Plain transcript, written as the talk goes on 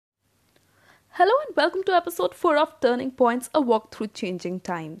Hello and welcome to episode 4 of Turning Points, a walk through changing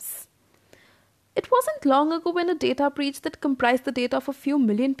times. It wasn't long ago when a data breach that comprised the data of a few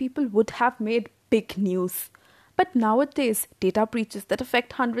million people would have made big news. But nowadays, data breaches that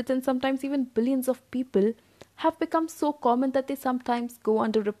affect hundreds and sometimes even billions of people have become so common that they sometimes go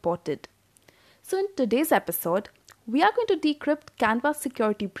underreported. So in today's episode, we are going to decrypt Canva's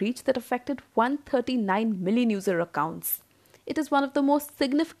security breach that affected 139 million user accounts. It is one of the most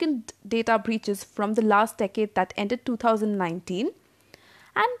significant data breaches from the last decade that ended 2019.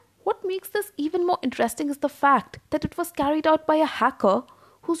 And what makes this even more interesting is the fact that it was carried out by a hacker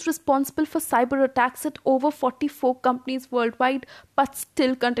who's responsible for cyber attacks at over 44 companies worldwide but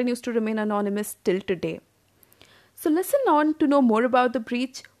still continues to remain anonymous till today. So listen on to know more about the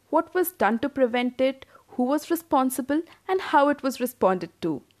breach, what was done to prevent it, who was responsible, and how it was responded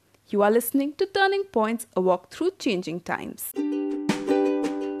to. You are listening to Turning Points, a walk through changing times.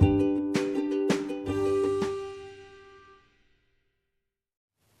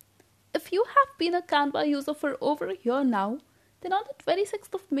 If you have been a Canva user for over a year now, then on the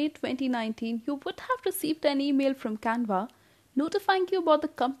 26th of May 2019, you would have received an email from Canva notifying you about the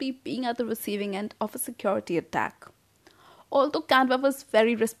company being at the receiving end of a security attack. Although Canva was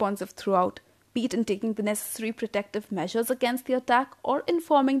very responsive throughout, be it in taking the necessary protective measures against the attack or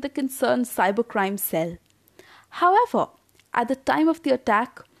informing the concerned cybercrime cell. However, at the time of the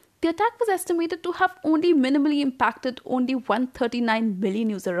attack was estimated to have only minimally impacted only 139 million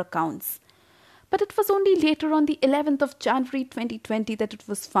user accounts. But it was only later on the 11th of January 2020 that it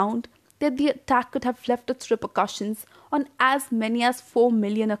was found that the attack could have left its repercussions on as many as 4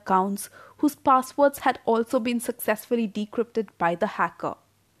 million accounts whose passwords had also been successfully decrypted by the hacker.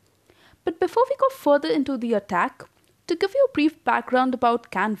 But before we go further into the attack, to give you a brief background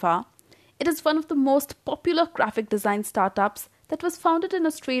about Canva, it is one of the most popular graphic design startups that was founded in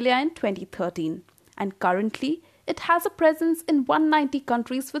Australia in 2013, and currently it has a presence in 190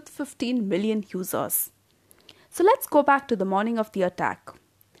 countries with 15 million users. So let's go back to the morning of the attack.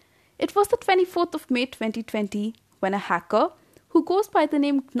 It was the 24th of May 2020 when a hacker who goes by the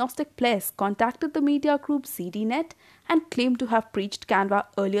name GnosticPlace contacted the media group ZDNet and claimed to have breached Canva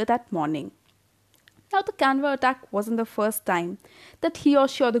earlier that morning. Now, the Canva attack wasn't the first time that he or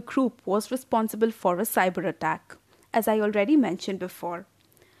she or the group was responsible for a cyber attack, as I already mentioned before.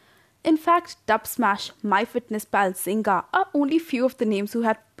 In fact, Dubsmash, MyFitnessPal, Zynga are only few of the names who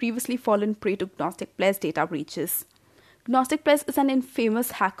had previously fallen prey to GnosticPlace data breaches. GnosticPlace is an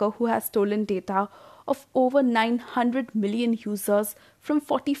infamous hacker who has stolen data of over 900 million users from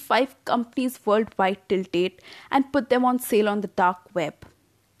 45 companies worldwide till date and put them on sale on the dark web.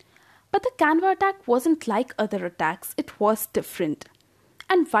 But the Canva attack wasn't like other attacks, it was different.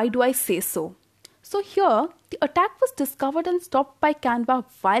 And why do I say so? So here, the attack was discovered and stopped by Canva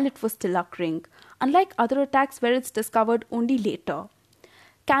while it was still occurring, unlike other attacks where it's discovered only later.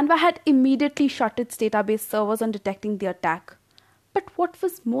 Canva had immediately shut its database servers on detecting the attack. But what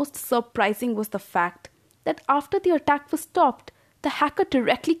was most surprising was the fact that after the attack was stopped, the hacker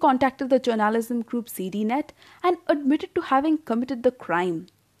directly contacted the journalism group ZDNet and admitted to having committed the crime.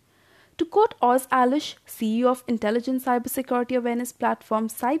 To quote Oz Alish, CEO of intelligent cybersecurity awareness platform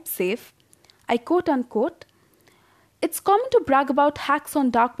CyberSafe, I quote unquote, "It's common to brag about hacks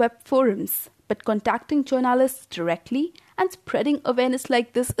on dark web forums, but contacting journalists directly and spreading awareness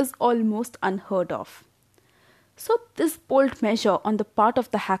like this is almost unheard of." So this bold measure on the part of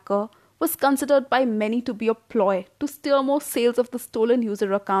the hacker was considered by many to be a ploy to steer more sales of the stolen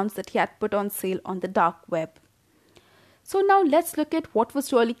user accounts that he had put on sale on the dark web. So now let's look at what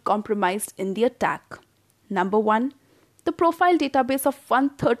was really compromised in the attack. Number 1, the profile database of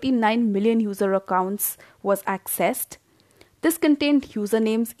 139 million user accounts was accessed. This contained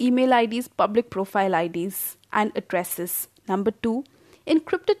usernames, email IDs, public profile IDs, and addresses. Number 2,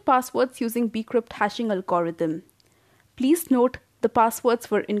 encrypted passwords using bcrypt hashing algorithm. Please note the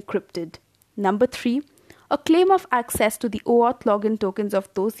passwords were encrypted. Number 3, a claim of access to the OAuth login tokens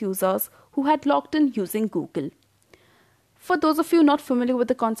of those users who had logged in using Google. For those of you not familiar with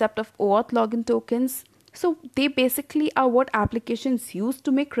the concept of OAuth login tokens, so they basically are what applications use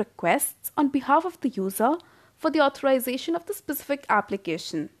to make requests on behalf of the user for the authorization of the specific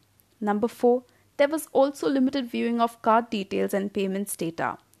application. Number 4, there was also limited viewing of card details and payments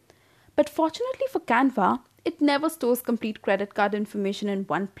data. But fortunately for Canva, it never stores complete credit card information in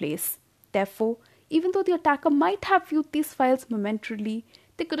one place. Therefore, even though the attacker might have viewed these files momentarily,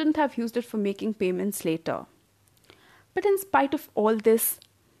 they couldn't have used it for making payments later. But in spite of all this,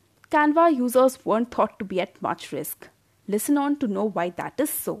 Canva users weren't thought to be at much risk. Listen on to know why that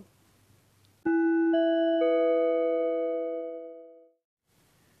is so.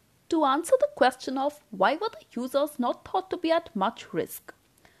 To to answer the question of why were the users not thought to be at much risk.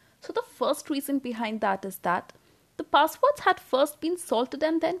 So the first reason behind that is that the passwords had first been salted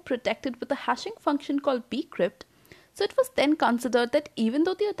and then protected with a hashing function called bcrypt. So it was then considered that even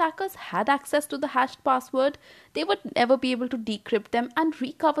though the attackers had access to the hashed password, they would never be able to decrypt them and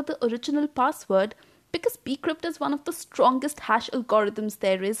recover the original password, because bcrypt is one of the strongest hash algorithms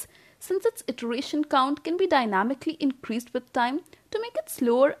there is, since its iteration count can be dynamically increased with time to make it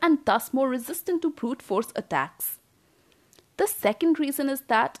slower and thus more resistant to brute force attacks. The second reason is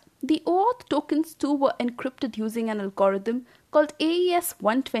that the OAuth tokens too were encrypted using an algorithm called AES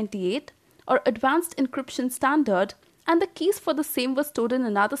 128 or Advanced Encryption Standard, and the keys for the same were stored in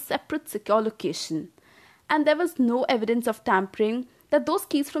another separate secure location. And there was no evidence of tampering that those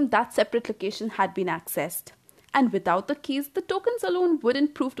keys from that separate location had been accessed. And without the keys, the tokens alone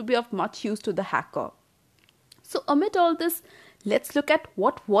wouldn't prove to be of much use to the hacker. So amid all this, let's look at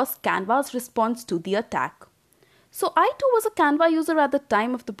what was Canva's response to the attack. So I too was a Canva user at the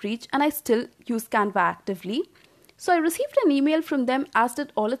time of the breach, and I still use Canva actively. So I received an email from them, as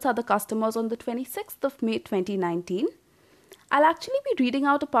did all its other customers, on the 26th of May 2019. I'll actually be reading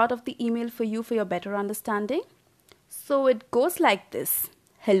out a part of the email for you for your better understanding. So it goes like this.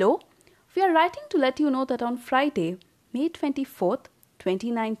 Hello, we are writing to let you know that on Friday, May 24th,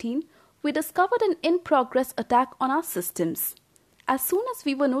 2019, we discovered an in-progress attack on our systems. As soon as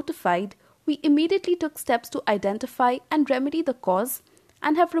we were notified, we immediately took steps to identify and remedy the cause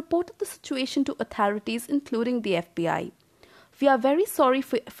and have reported the situation to authorities, including the FBI. We are very sorry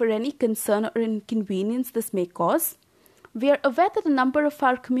for any concern or inconvenience this may cause. We are aware that a number of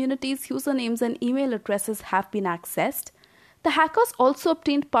our community's usernames and email addresses have been accessed. The hackers also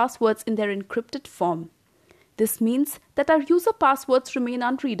obtained passwords in their encrypted form. This means that our user passwords remain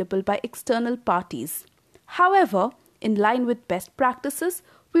unreadable by external parties. However, in line with best practices,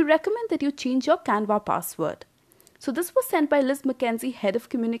 we recommend that you change your Canva password. So this was sent by Liz McKenzie, Head of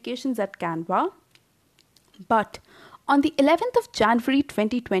Communications at Canva. But on the 11th of January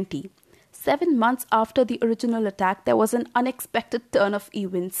 2020, 7 months after the original attack, there was an unexpected turn of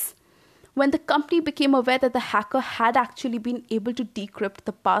events, when the company became aware that the hacker had actually been able to decrypt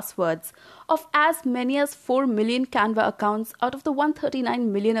the passwords of as many as 4 million Canva accounts out of the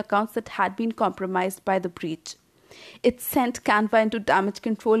 139 million accounts that had been compromised by the breach. It sent Canva into damage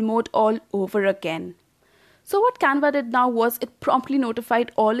control mode all over again. So what Canva did now was it promptly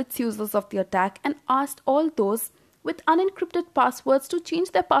notified all its users of the attack and asked all those with unencrypted passwords to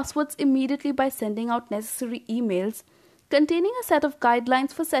change their passwords immediately by sending out necessary emails containing a set of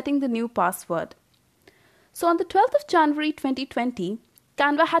guidelines for setting the new password. So on the 12th of January 2020,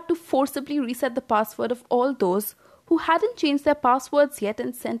 Canva had to forcibly reset the password of all those who hadn't changed their passwords yet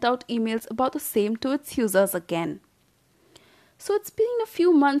and sent out emails about the same to its users again. So it's been a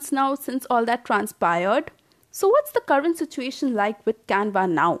few months now since all that transpired. So what's the current situation like with Canva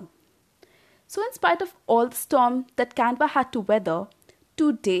now? So in spite of all the storm that Canva had to weather,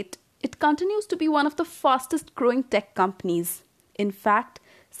 to date, it continues to be one of the fastest growing tech companies. In fact,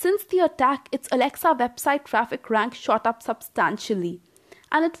 since the attack, its Alexa website traffic rank shot up substantially,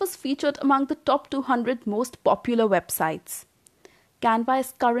 and it was featured among the top 200 most popular websites. Canva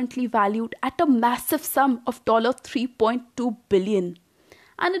is currently valued at a massive sum of $3.2 billion,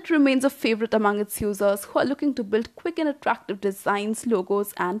 and it remains a favorite among its users who are looking to build quick and attractive designs,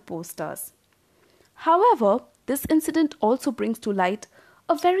 logos, and posters. However, this incident also brings to light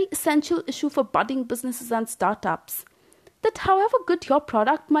a very essential issue for budding businesses and startups, that however good your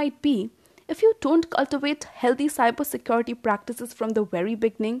product might be, if you don't cultivate healthy cybersecurity practices from the very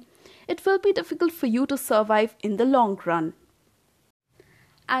beginning, it will be difficult for you to survive in the long run.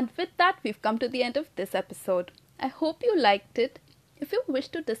 And with that, we've come to the end of this episode. I hope you liked it. If you wish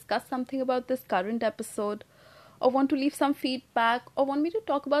to discuss something about this current episode, or want to leave some feedback, or want me to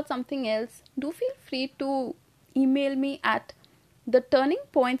talk about something else, do feel free to email me at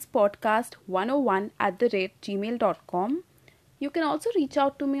theturningpointspodcast101@gmail.com. You can also reach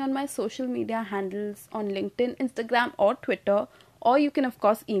out to me on my social media handles on LinkedIn, Instagram, or Twitter, or you can of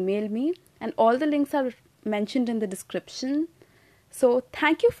course email me, and all the links are mentioned in the description. So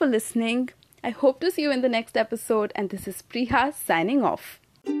thank you for listening. I hope to see you in the next episode, and this is Priya signing off.